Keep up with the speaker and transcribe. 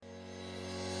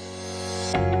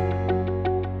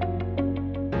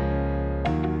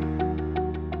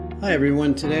Hi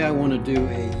everyone, today I want to do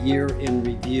a year in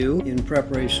review in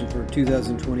preparation for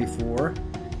 2024.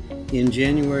 In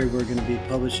January, we're going to be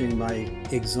publishing my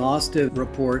exhaustive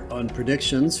report on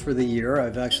predictions for the year.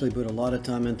 I've actually put a lot of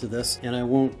time into this, and I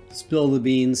won't spill the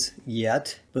beans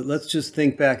yet, but let's just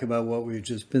think back about what we've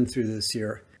just been through this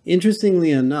year.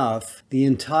 Interestingly enough, the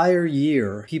entire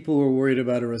year, people were worried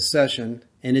about a recession,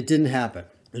 and it didn't happen.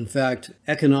 In fact,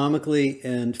 economically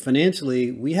and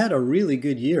financially, we had a really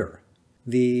good year.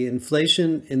 The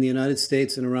inflation in the United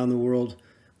States and around the world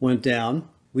went down.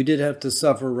 We did have to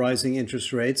suffer rising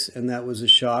interest rates, and that was a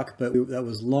shock, but that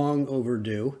was long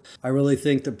overdue. I really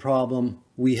think the problem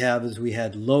we have is we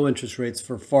had low interest rates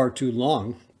for far too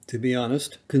long, to be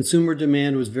honest. Consumer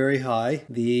demand was very high.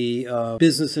 The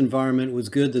business environment was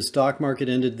good. The stock market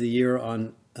ended the year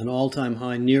on an all-time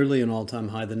high, nearly an all-time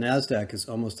high. The NASDAQ is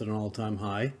almost at an all-time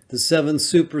high. The 7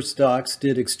 super stocks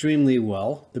did extremely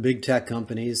well. The big tech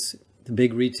companies, the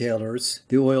big retailers,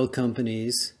 the oil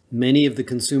companies, many of the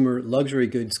consumer luxury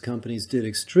goods companies did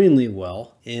extremely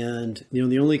well. And,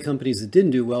 the only companies that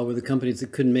didn't do well were the companies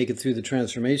that couldn't make it through the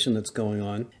transformation that's going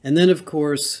on. And then, of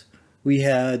course, we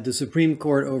had the Supreme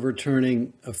Court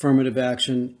overturning affirmative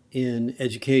action in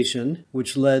education,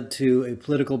 which led to a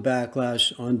political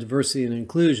backlash on diversity and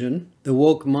inclusion. The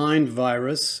woke mind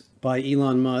virus by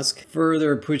Elon Musk,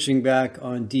 further pushing back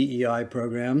on DEI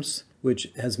programs, which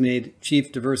has made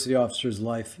Chief Diversity Officer's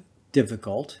life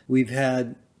difficult. We've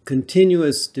had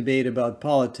continuous debate about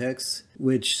politics,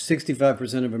 which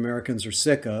 65% of Americans are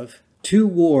sick of. 2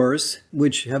 wars,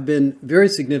 which have been very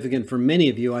significant for many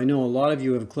of you. I know a lot of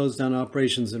you have closed down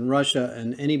operations in Russia,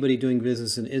 and anybody doing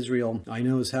business in Israel, I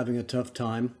know, is having a tough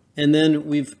time. And then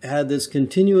we've had this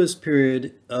continuous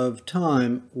period of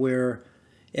time where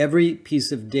every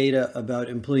piece of data about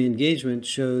employee engagement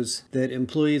shows that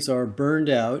employees are burned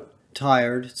out,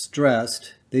 tired,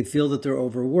 stressed, they feel that they're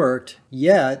overworked,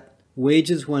 yet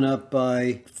wages went up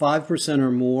by 5%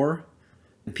 or more.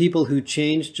 People who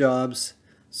changed jobs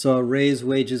saw raise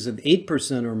wages of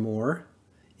 8% or more,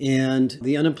 and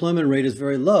the unemployment rate is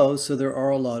very low, so there are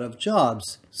a lot of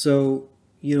jobs. So,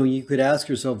 you could ask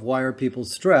yourself, why are people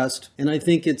stressed? And I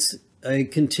think it's a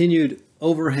continued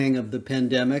overhang of the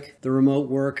pandemic, the remote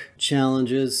work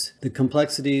challenges, the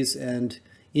complexities and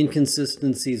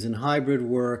inconsistencies in hybrid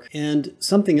work, and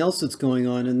something else that's going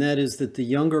on, and that is that the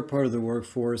younger part of the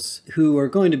workforce, who are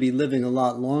going to be living a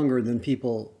lot longer than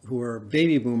people who are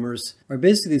baby boomers, are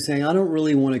basically saying, I don't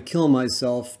really want to kill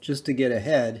myself just to get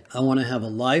ahead. I want to have a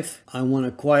life. I want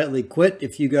to quietly quit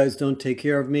if you guys don't take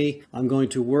care of me. I'm going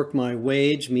to work my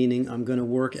wage, meaning I'm going to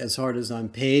work as hard as I'm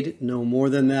paid, no more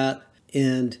than that.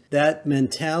 And that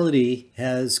mentality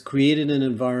has created an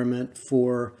environment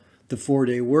for the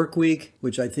 4-day work week,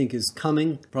 which I think is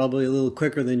coming probably a little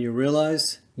quicker than you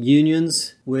realize.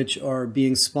 Unions, which are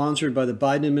being sponsored by the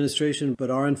Biden administration,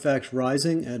 but are in fact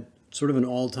rising at sort of an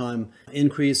all-time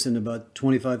increase in about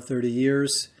 25, 30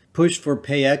 years. Push for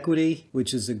pay equity,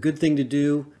 which is a good thing to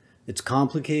do. It's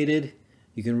complicated.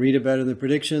 You can read about it in the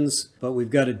predictions, but we've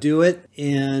got to do it.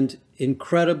 And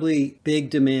incredibly big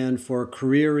demand for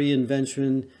career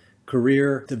reinvention,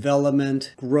 career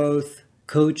development, growth,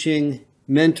 coaching,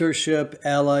 mentorship,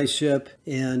 allyship,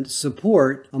 and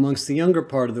support amongst the younger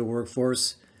part of the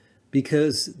workforce,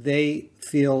 because they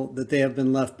feel that they have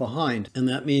been left behind. And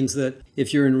that means that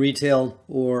if you're in retail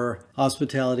or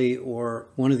hospitality or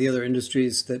one of the other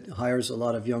industries that hires a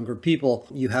lot of younger people,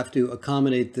 you have to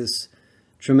accommodate this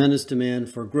tremendous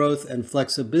demand for growth and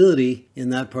flexibility in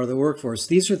that part of the workforce.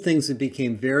 These are things that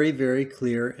became very, very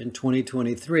clear in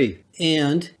 2023.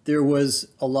 And there was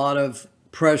a lot of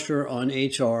pressure on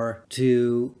HR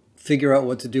to figure out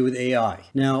what to do with AI.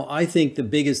 Now, I think the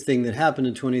biggest thing that happened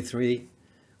in 23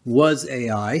 was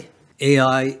AI.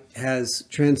 AI has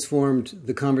transformed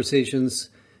the conversations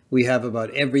we have about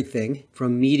everything,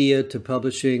 from media to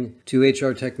publishing to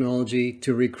HR technology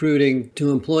to recruiting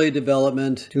to employee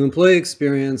development to employee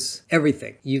experience,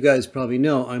 everything. You guys probably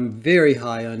know I'm very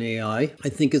high on AI. I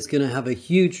think it's going to have a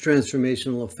huge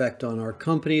transformational effect on our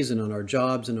companies and on our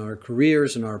jobs and our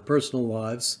careers and our personal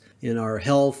lives, in our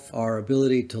health, our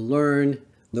ability to learn,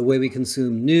 the way we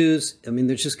consume news. I mean,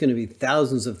 there's just going to be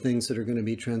thousands of things that are going to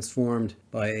be transformed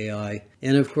by AI.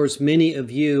 And of course, many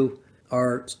of you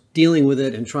are dealing with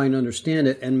it and trying to understand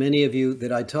it. And many of you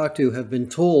that I talk to have been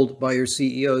told by your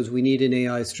CEOs, we need an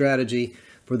AI strategy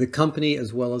for the company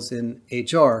as well as in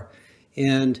HR.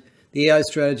 And the AI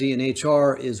strategy in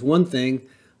HR is one thing,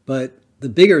 but the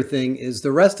bigger thing is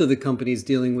the rest of the companies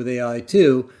dealing with AI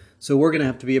too. So we're going to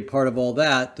have to be a part of all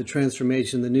that, the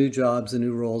transformation, the new jobs, the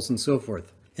new roles, and so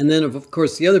forth. And then, of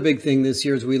course, the other big thing this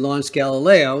year is we launched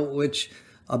Galileo, which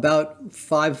about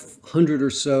 500 or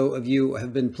so of you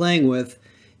have been playing with.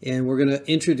 And we're going to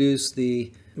introduce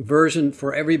the version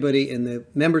for everybody in the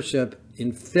membership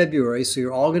in February. So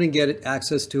you're all going to get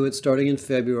access to it starting in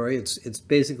February. It's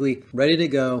basically ready to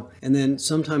go. And then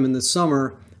sometime in the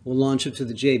summer, we'll launch it to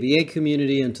the JBA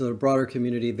community and to the broader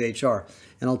community of HR.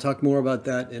 And I'll talk more about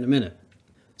that in a minute.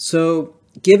 So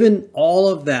given all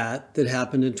of that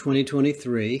happened in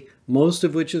 2023, most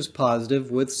of which is positive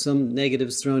with some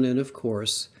negatives thrown in, of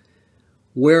course,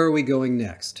 where are we going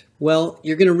next? Well,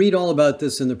 you're going to read all about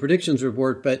this in the predictions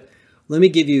report, but let me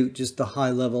give you just the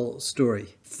high-level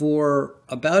story. For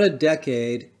about a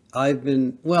decade, I've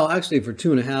been, well, actually for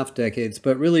 2.5 decades,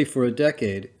 but really for a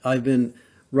decade, I've been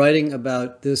writing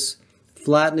about this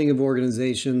flattening of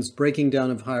organizations, breaking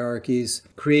down of hierarchies,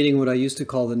 creating what I used to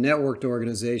call the networked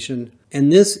organization.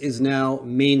 And this is now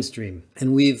mainstream.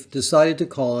 And we've decided to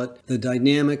call it the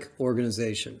dynamic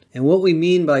organization. And what we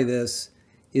mean by this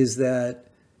is that,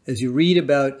 as you read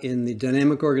about in the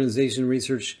dynamic organization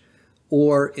research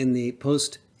or in the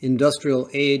post-industrial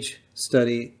age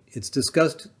study, it's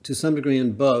discussed to some degree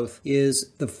in both,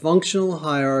 is the functional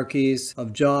hierarchies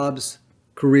of jobs,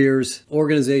 careers,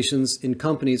 organizations, and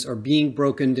companies are being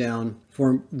broken down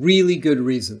for really good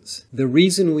reasons. The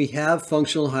reason we have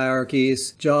functional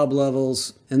hierarchies, job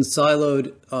levels, and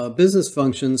siloed business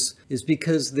functions is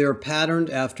because they're patterned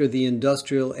after the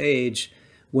industrial age,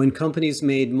 when companies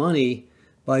made money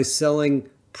by selling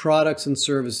products and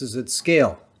services at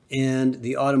scale. And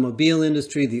the automobile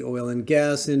industry, the oil and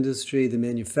gas industry, the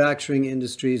manufacturing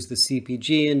industries, the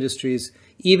CPG industries,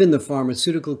 even the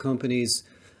pharmaceutical companies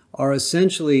are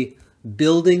essentially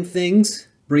building things,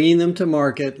 bringing them to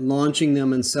market, launching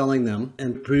them and selling them,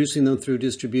 and producing them through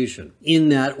distribution in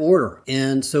that order.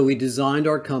 And so we designed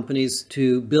our companies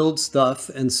to build stuff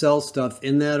and sell stuff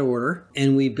in that order.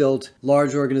 And we built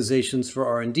large organizations for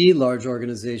R&D, large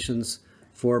organizations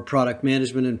for product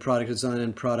management and product design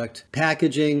and product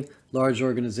packaging, large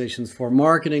organizations for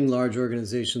marketing, large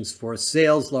organizations for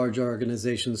sales, large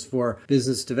organizations for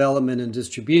business development and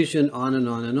distribution, on and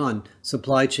on and on,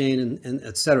 supply chain and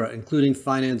et cetera, including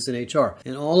finance and HR.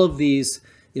 And all of these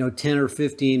 10 or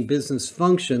 15 business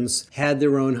functions had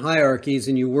their own hierarchies,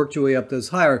 and you worked your way up those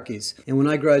hierarchies. And when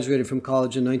I graduated from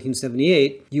college in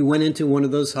 1978, you went into one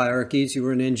of those hierarchies. You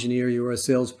were an engineer, you were a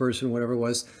salesperson, whatever it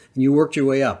was, and you worked your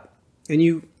way up. And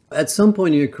you, at some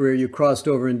point in your career, you crossed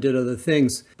over and did other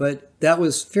things, but that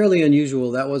was fairly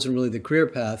unusual. That wasn't really the career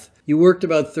path. You worked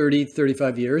about 30,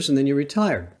 35 years, and then you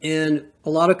retired. And a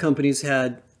lot of companies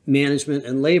had management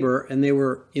and labor, and they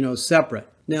were, separate.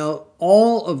 Now,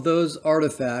 all of those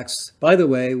artifacts, by the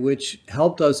way, which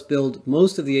helped us build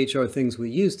most of the HR things we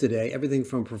use today, everything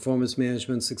from performance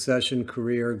management, succession,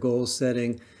 career, goal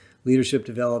setting, leadership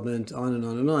development, on and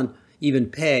on and on, even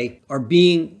pay, are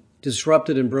being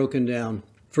disrupted and broken down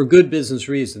for good business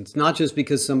reasons, not just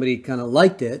because somebody kind of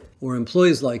liked it or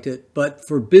employees liked it, but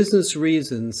for business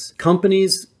reasons.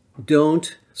 Companies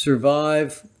don't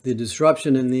survive the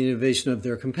disruption and the innovation of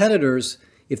their competitors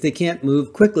if they can't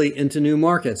move quickly into new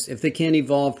markets, if they can't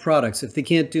evolve products, if they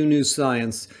can't do new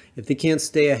science, if they can't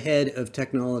stay ahead of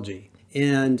technology.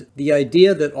 And the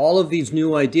idea that all of these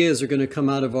new ideas are going to come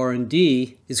out of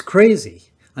R&D is crazy.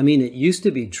 I mean, it used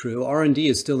to be true. R&D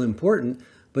is still important,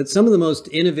 but some of the most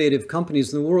innovative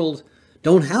companies in the world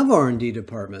don't have R&D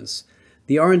departments.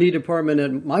 The R&D department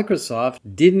at Microsoft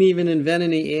didn't even invent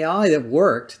any AI that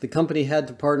worked. The company had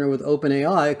to partner with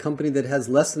OpenAI, a company that has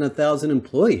less than 1,000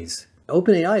 employees.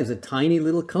 OpenAI is a tiny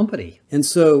little company. And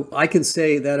so I can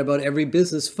say that about every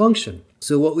business function.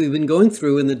 So what we've been going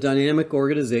through in the dynamic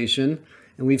organization,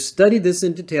 and we've studied this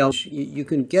in detail, you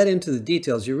can get into the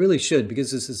details, you really should,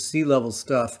 because this is C-level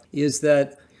stuff, is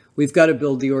that we've got to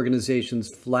build the organizations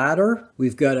flatter.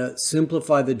 We've got to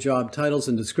simplify the job titles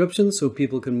and descriptions so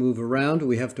people can move around.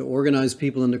 We have to organize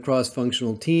people into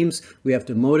cross-functional teams. We have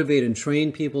to motivate and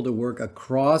train people to work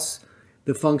across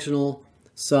the functional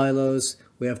silos.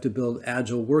 We have to build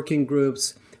agile working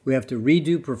groups. We have to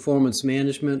redo performance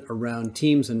management around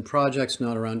teams and projects,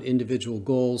 not around individual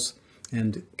goals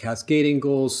and cascading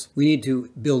goals. We need to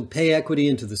build pay equity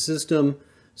into the system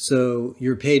so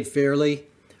you're paid fairly,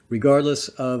 regardless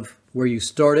of where you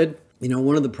started.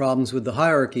 One of the problems with the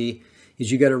hierarchy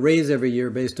is you get a raise every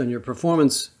year based on your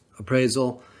performance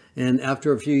appraisal. And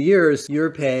after a few years,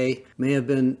 your pay may have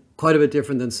been quite a bit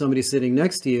different than somebody sitting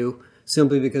next to you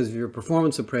simply because of your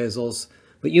performance appraisals.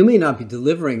 But you may not be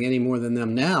delivering any more than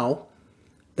them now.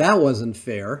 That wasn't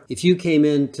fair. If you came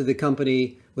into the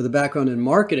company with a background in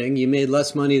marketing, you made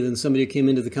less money than somebody who came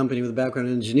into the company with a background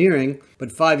in engineering.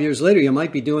 But 5 years later, you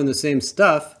might be doing the same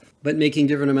stuff. but making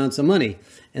different amounts of money.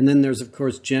 And then there's, of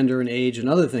course, gender and age and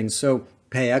other things. So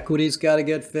pay equity's got to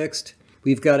get fixed.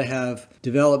 We've got to have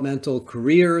developmental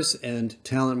careers and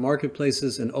talent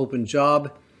marketplaces and open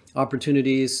job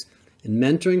opportunities and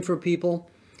mentoring for people.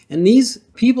 And these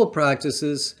people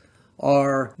practices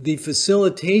are the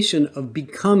facilitation of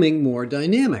becoming more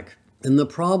dynamic. And the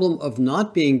problem of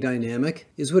not being dynamic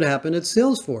is what happened at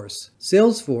Salesforce.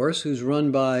 Salesforce, who's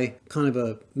run by kind of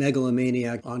a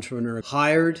megalomaniac entrepreneur,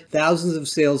 hired thousands of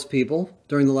salespeople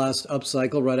during the last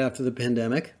upcycle right after the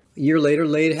pandemic. A year later,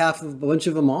 laid a bunch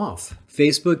of them off.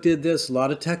 Facebook did this. A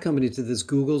lot of tech companies did this.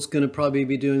 Google's going to probably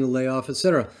be doing a layoff,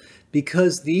 etc.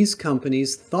 Because these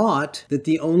companies thought that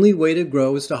the only way to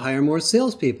grow is to hire more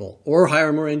salespeople or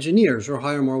hire more engineers or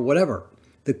hire more whatever.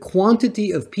 The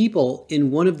quantity of people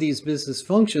in one of these business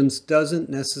functions doesn't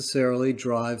necessarily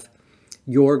drive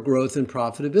your growth and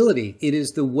profitability. It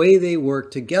is the way they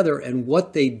work together and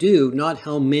what they do, not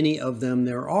how many of them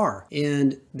there are.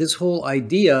 And this whole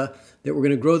idea that we're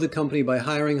going to grow the company by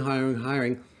hiring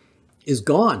is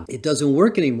gone. It doesn't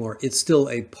work anymore. It's still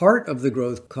a part of the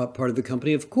growth part of the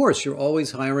company. Of course, you're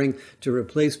always hiring to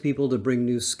replace people, to bring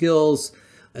new skills,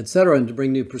 etc., and to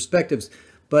bring new perspectives.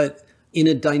 But in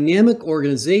a dynamic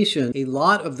organization, a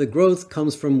lot of the growth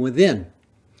comes from within.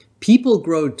 People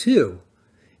grow too.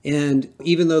 And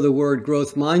even though the word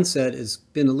growth mindset has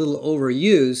been a little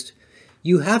overused,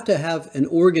 you have to have an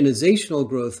organizational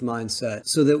growth mindset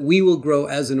so that we will grow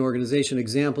as an organization.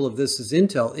 Example of this is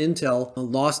Intel. Intel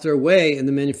lost their way in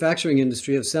the manufacturing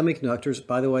industry of semiconductors,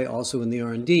 by the way, also in the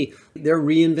R&D. They're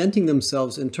reinventing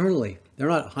themselves internally.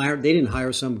 They didn't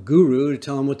hire some guru to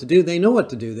tell them what to do. They know what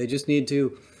to do. They just need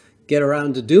to get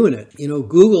around to doing it.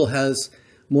 Google has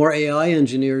more AI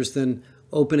engineers than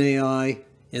OpenAI,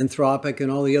 Anthropic,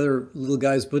 and all the other little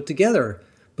guys put together.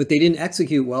 But they didn't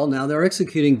execute well. Now they're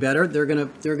executing better. They're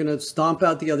gonna stomp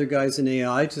out the other guys in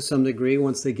AI to some degree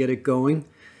once they get it going.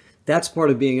 That's part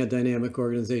of being a dynamic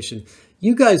organization.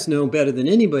 You guys know better than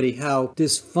anybody how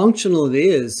dysfunctional it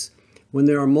is when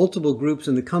there are multiple groups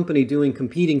in the company doing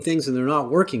competing things and they're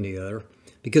not working together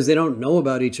because they don't know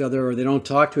about each other or they don't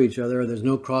talk to each other or there's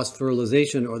no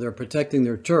cross-fertilization or they're protecting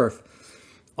their turf.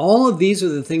 All of these are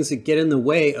the things that get in the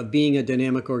way of being a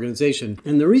dynamic organization.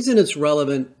 And the reason it's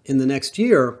relevant in the next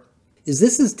year is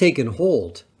this has taken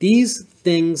hold. These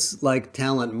things like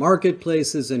talent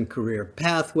marketplaces and career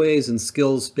pathways and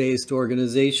skills-based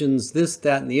organizations, this,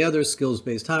 that, and the other,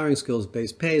 skills-based hiring,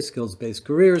 skills-based pay, skills-based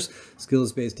careers,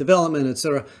 skills-based development,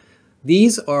 etc.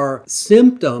 These are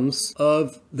symptoms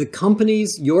of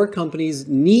your company's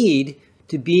need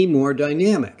to be more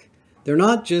dynamic. They're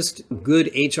not just good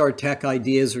HR tech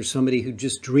ideas or somebody who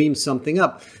just dreams something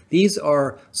up. These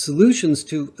are solutions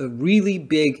to a really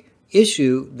big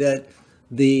issue that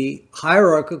the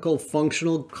hierarchical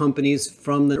functional companies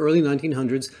from the early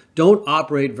 1900s don't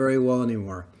operate very well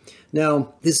anymore.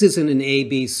 Now, this isn't an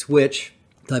A-B switch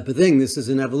type of thing. This is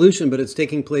an evolution, but it's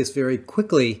taking place very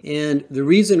quickly. And the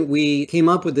reason we came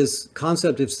up with this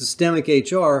concept of systemic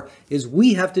HR is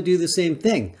we have to do the same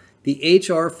thing. The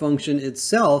HR function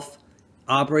itself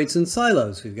operates in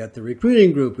silos. We've got the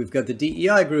recruiting group, we've got the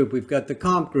DEI group, we've got the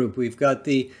comp group, we've got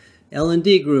the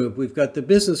L&D group, we've got the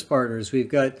business partners, we've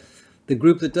got the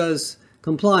group that does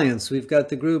compliance, we've got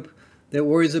the group that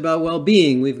worries about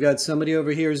well-being, we've got somebody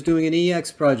over here who's doing an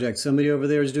EX project, somebody over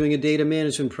there is doing a data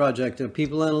management project, a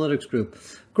people analytics group.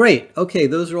 Great. Okay,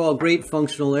 those are all great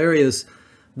functional areas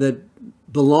that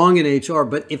belong in HR,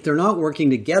 but if they're not working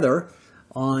together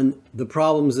on the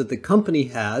problems that the company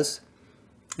has,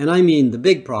 and I mean the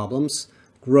big problems,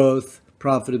 growth,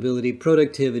 profitability,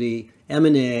 productivity,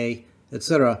 M&A,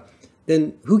 etc.,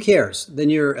 then who cares? Then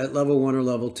you're at level 1 or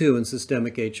level 2 in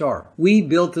systemic HR. We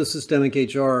built the systemic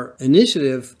HR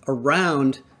initiative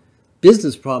around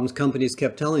business problems companies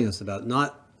kept telling us about,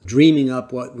 not dreaming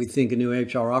up what we think a new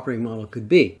HR operating model could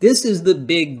be. This is the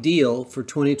big deal for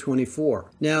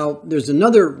 2024. Now, there's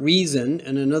another reason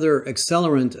and another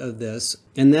accelerant of this,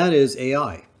 and that is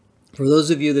AI. For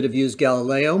those of you that have used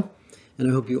Galileo, and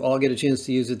I hope you all get a chance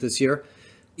to use it this year,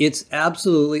 it's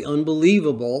absolutely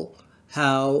unbelievable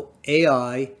how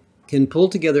AI can pull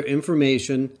together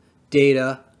information,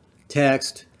 data,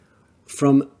 text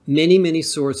from many, many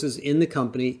sources in the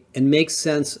company and make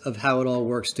sense of how it all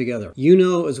works together. You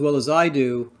know as well as I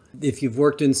do, if you've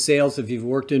worked in sales, if you've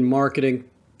worked in marketing,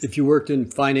 if you worked in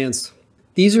finance,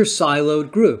 these are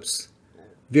siloed groups.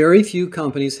 Very few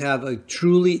companies have a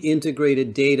truly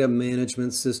integrated data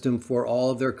management system for all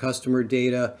of their customer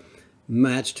data,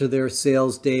 matched to their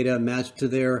sales data, matched to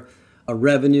their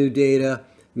revenue data,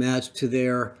 matched to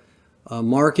their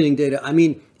marketing data. I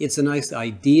mean, it's a nice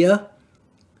idea,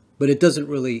 but it doesn't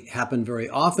really happen very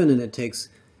often, and it takes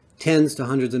tens to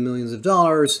hundreds of millions of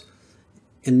dollars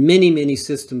and many, many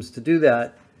systems to do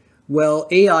that. Well,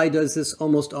 AI does this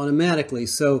almost automatically.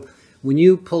 So when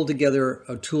you pull together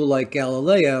a tool like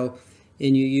Galileo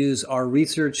and you use our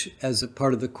research as a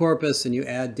part of the corpus and you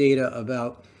add data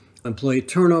about employee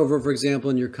turnover, for example,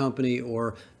 in your company,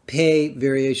 or pay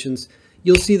variations,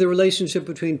 you'll see the relationship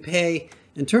between pay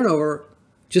and turnover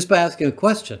just by asking a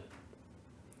question.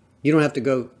 You don't have to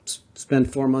go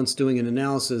spend 4 months doing an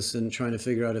analysis and trying to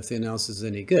figure out if the analysis is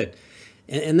any good.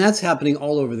 And that's happening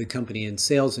all over the company, in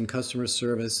sales and customer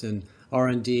service and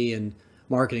R&D and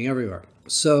marketing, everywhere.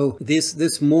 So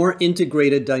this more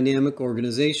integrated dynamic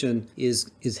organization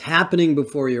is happening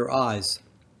before your eyes.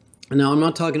 Now, I'm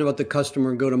not talking about the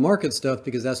customer go-to-market stuff,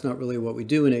 because that's not really what we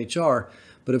do in HR.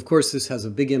 But of course, this has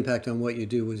a big impact on what you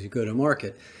do as you go to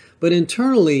market. But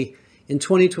internally, in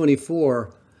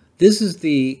 2024, this is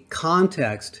the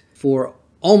context for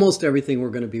almost everything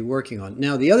we're going to be working on.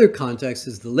 Now, the other context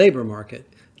is the labor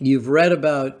market. You've read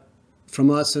about, from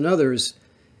us and others,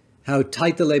 how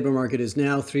tight the labor market is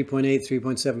now, 3.8,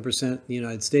 3.7% in the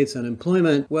United States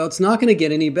unemployment. Well, it's not going to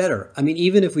get any better. I mean,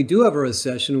 even if we do have a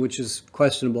recession, which is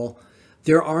questionable,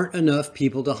 there aren't enough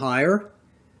people to hire.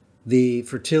 The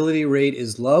fertility rate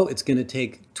is low. It's going to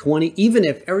take 20, even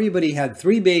if everybody had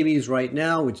 3 babies right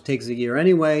now, which takes a year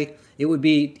anyway, it would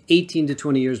be 18 to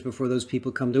 20 years before those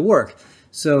people come to work.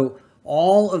 So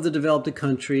all of the developed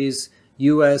countries,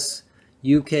 US,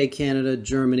 UK, Canada,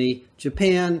 Germany,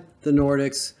 Japan, the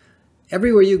Nordics,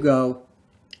 everywhere you go,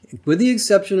 with the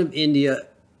exception of India,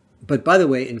 but by the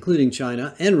way, including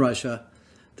China and Russia,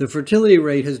 the fertility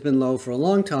rate has been low for a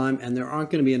long time, and there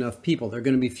aren't going to be enough people. There are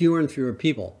going to be fewer and fewer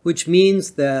people, which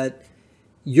means that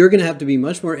you're going to have to be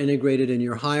much more integrated in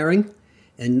your hiring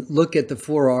and look at the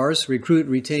 4 R's: recruit,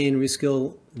 retain,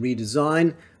 reskill,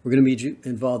 redesign. We're going to be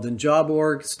involved in job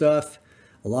org stuff,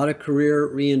 a lot of career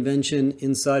reinvention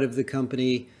inside of the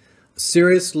company, a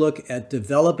serious look at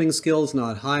developing skills,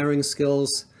 not hiring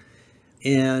skills,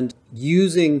 and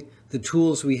using the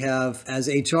tools we have as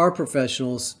HR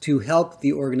professionals to help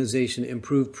the organization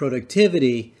improve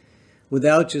productivity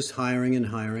without just hiring and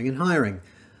hiring and hiring.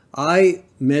 I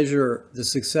measure the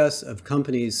success of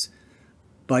companies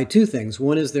by 2 things.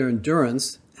 One is their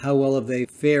endurance. How well have they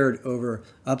fared over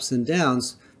ups and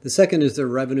downs? The second is their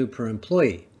revenue per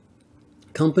employee.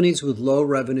 Companies with low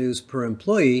revenues per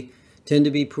employee tend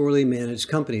to be poorly managed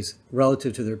companies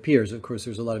relative to their peers. Of course,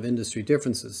 there's a lot of industry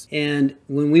differences. And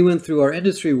when we went through our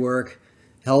industry work,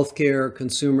 healthcare,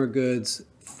 consumer goods,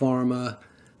 pharma,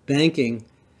 banking,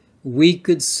 we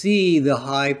could see the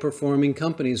high-performing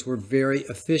companies were very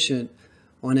efficient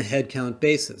on a headcount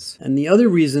basis. And the other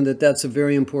reason that that's a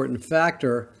very important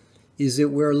factor is that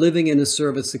we're living in a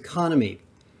service economy.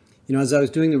 You know, as I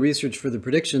was doing the research for the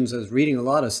predictions, I was reading a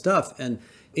lot of stuff. And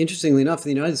interestingly enough, in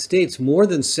the United States, more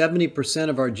than 70%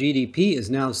 of our GDP is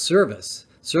now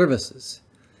services.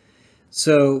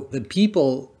 So the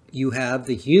people you have,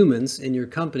 the humans in your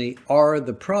company, are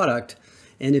the product.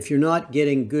 And if you're not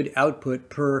getting good output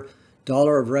per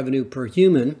dollar of revenue per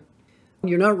human,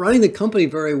 you're not running the company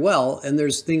very well. And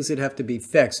there's things that have to be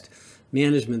fixed,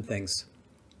 management things.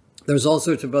 There's all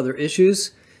sorts of other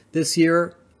issues this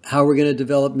year. How we're going to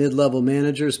develop mid-level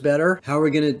managers better, how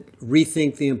we're going to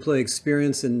rethink the employee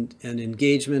experience and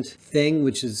engagement thing,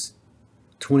 which is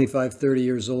 25, 30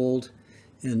 years old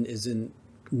and is in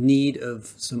need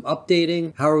of some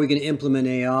updating. How are we going to implement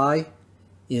AI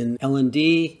in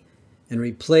L&D and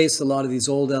replace a lot of these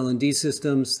old L&D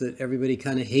systems that everybody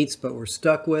kind of hates but we're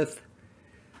stuck with?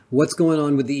 What's going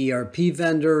on with the ERP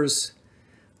vendors?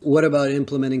 What about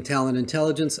implementing talent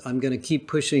intelligence? I'm going to keep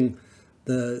pushing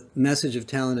the message of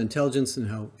talent intelligence and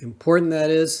how important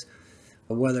that is,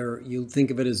 whether you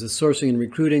think of it as a sourcing and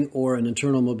recruiting or an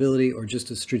internal mobility or just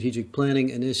a strategic planning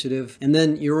initiative. And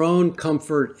then your own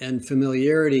comfort and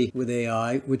familiarity with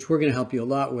AI, which we're going to help you a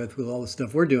lot with all the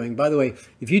stuff we're doing. By the way,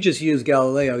 if you just use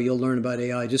Galileo, you'll learn about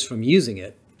AI just from using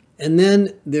it. And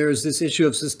then there's this issue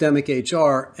of systemic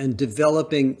HR and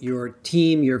developing your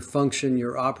team, your function,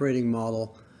 your operating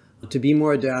model to be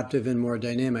more adaptive and more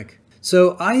dynamic.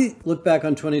 So I look back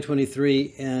on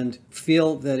 2023 and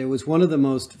feel that it was one of the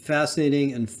most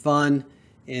fascinating and fun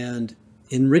and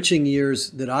enriching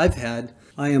years that I've had.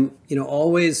 I am,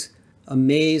 always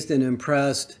amazed and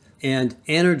impressed and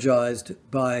energized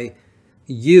by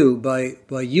you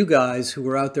guys who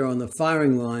were out there on the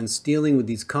firing lines dealing with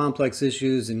these complex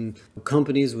issues and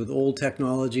companies with old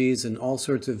technologies and all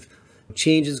sorts of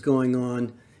changes going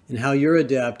on and how you're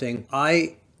adapting.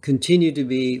 I continue to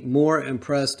be more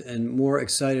impressed and more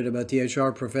excited about the HR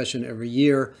profession every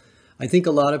year. I think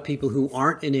a lot of people who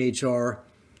aren't in HR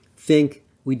think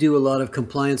we do a lot of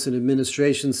compliance and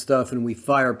administration stuff and we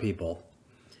fire people.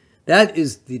 That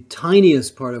is the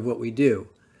tiniest part of what we do.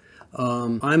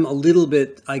 I'm a little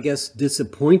bit, I guess,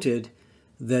 disappointed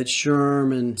that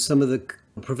SHRM and some of the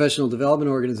professional development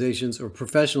organizations or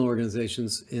professional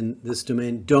organizations in this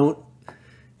domain don't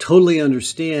totally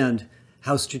understand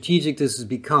how strategic this has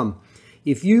become.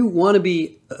 If you want to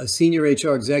be a senior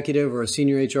HR executive or a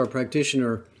senior HR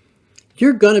practitioner,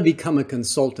 you're going to become a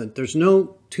consultant. There's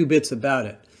no two bits about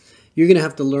it. You're going to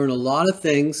have to learn a lot of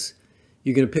things.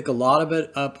 You're going to pick a lot of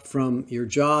it up from your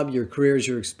job, your careers,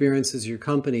 your experiences, your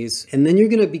companies, and then you're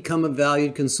going to become a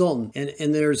valued consultant.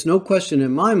 And there's no question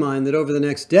in my mind that over the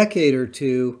next decade or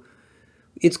two,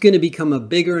 it's going to become a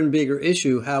bigger and bigger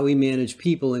issue how we manage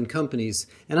people in companies.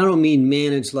 And I don't mean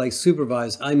manage like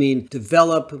supervise. I mean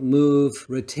develop, move,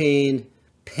 retain,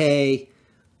 pay,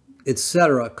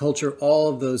 etc., culture, all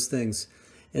of those things.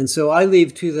 And so I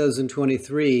leave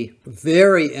 2023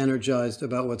 very energized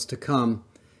about what's to come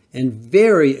and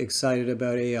very excited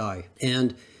about AI.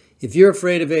 And if you're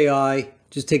afraid of AI,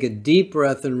 just take a deep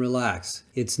breath and relax.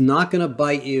 It's not going to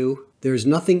bite you. There's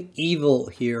nothing evil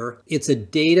here. It's a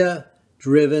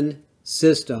data-driven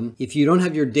system. If you don't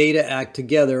have your data act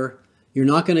together, you're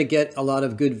not going to get a lot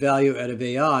of good value out of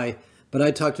AI. But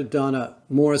I talked to Donna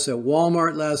Morris at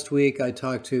Walmart last week. I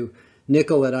talked to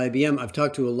Nickel at IBM. I've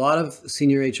talked to a lot of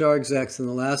senior HR execs in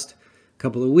the last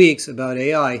couple of weeks about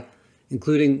AI,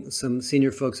 including some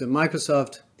senior folks at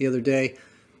Microsoft the other day.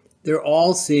 They're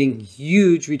all seeing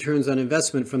huge returns on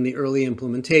investment from the early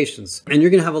implementations. And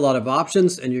you're going to have a lot of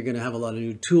options, and you're going to have a lot of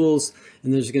new tools,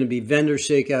 and there's going to be vendor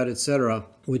shakeout, etc.,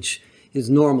 which is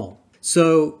normal.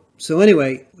 So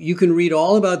anyway, you can read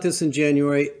all about this in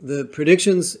January. The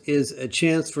predictions is a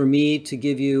chance for me to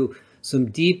give you some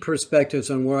deep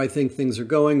perspectives on where I think things are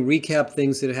going, recap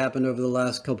things that happened over the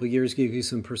last couple of years, give you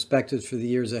some perspectives for the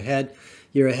year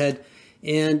ahead.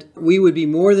 And we would be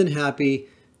more than happy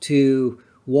to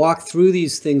walk through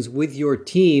these things with your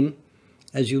team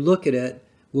as you look at it.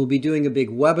 We'll be doing a big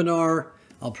webinar.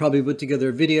 I'll probably put together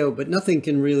a video, but nothing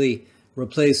can really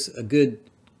replace a good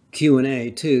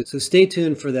Q&A too. So stay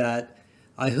tuned for that.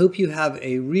 I hope you have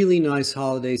a really nice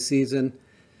holiday season.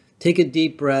 Take a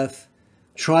deep breath.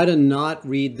 Try to not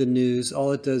read the news.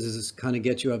 All it does is kind of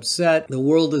get you upset. The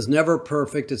world is never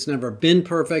perfect. It's never been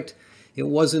perfect. It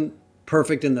wasn't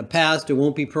perfect in the past. It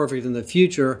won't be perfect in the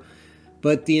future.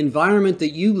 But the environment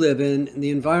that you live in,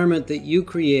 the environment that you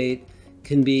create,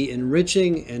 can be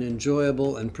enriching and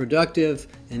enjoyable and productive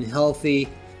and healthy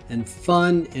and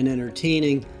fun and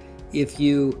entertaining if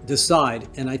you decide.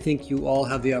 And I think you all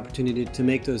have the opportunity to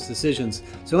make those decisions.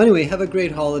 So anyway, have a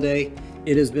great holiday.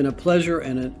 It has been a pleasure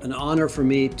and an honor for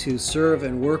me to serve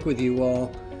and work with you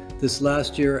all this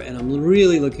last year, and I'm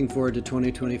really looking forward to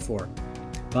 2024.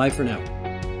 Bye for now.